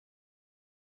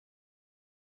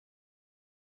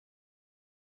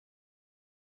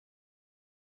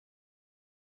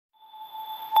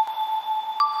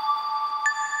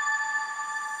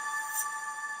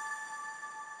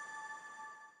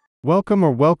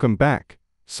Welcome back,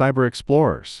 Cyber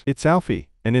Explorers. It's Alfie,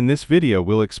 and in this video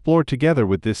we'll explore together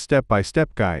with this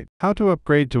step-by-step guide, how to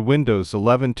upgrade to Windows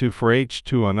 11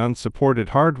 24H2 on unsupported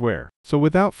hardware. So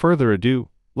without further ado,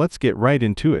 let's get right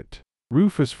into it.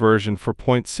 Rufus version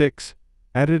 4.6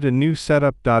 added a new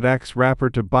setup.exe wrapper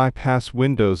to bypass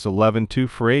Windows 11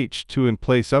 24H2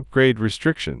 in-place upgrade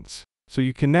restrictions. So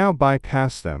you can now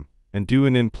bypass them and do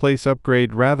an in-place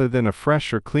upgrade rather than a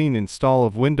fresh or clean install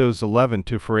of Windows 11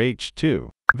 24H2.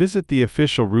 Visit the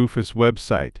official Rufus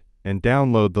website and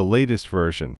download the latest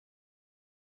version.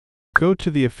 Go to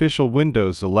the official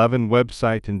Windows 11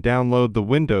 website and download the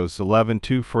Windows 11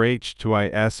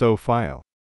 24H2 ISO file.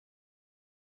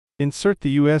 Insert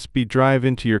the USB drive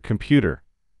into your computer,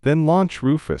 then launch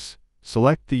Rufus.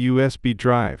 Select the USB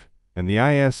drive and the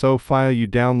ISO file you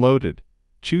downloaded.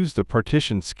 Choose the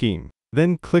partition scheme.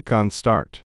 Then click on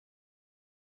Start.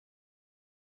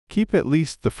 Keep at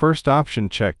least the first option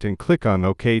checked and click on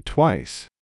OK twice.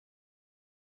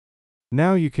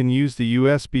 Now you can use the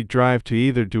USB drive to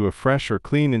either do a fresh or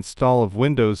clean install of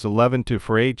Windows 11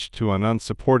 24H2 on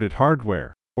unsupported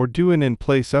hardware, or do an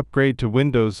in-place upgrade to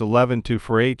Windows 11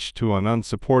 24H2 on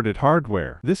unsupported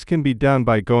hardware. This can be done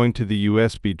by going to the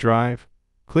USB drive,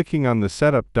 clicking on the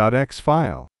setup.exe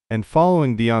file, and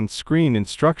following the on-screen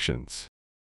instructions.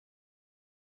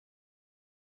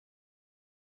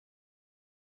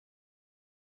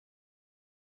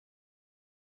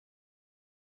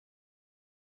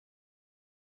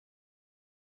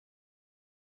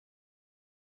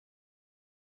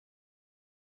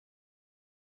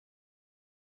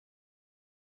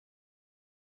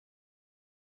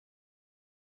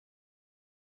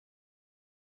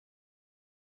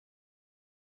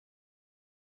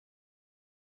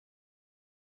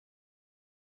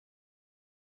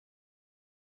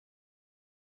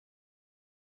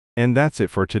 And that's it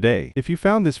for today. If you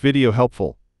found this video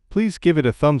helpful, please give it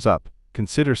a thumbs up,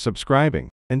 consider subscribing,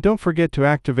 and don't forget to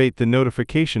activate the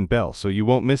notification bell so you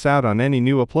won't miss out on any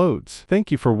new uploads. Thank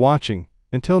you for watching.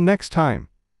 Until next time,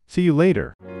 see you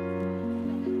later.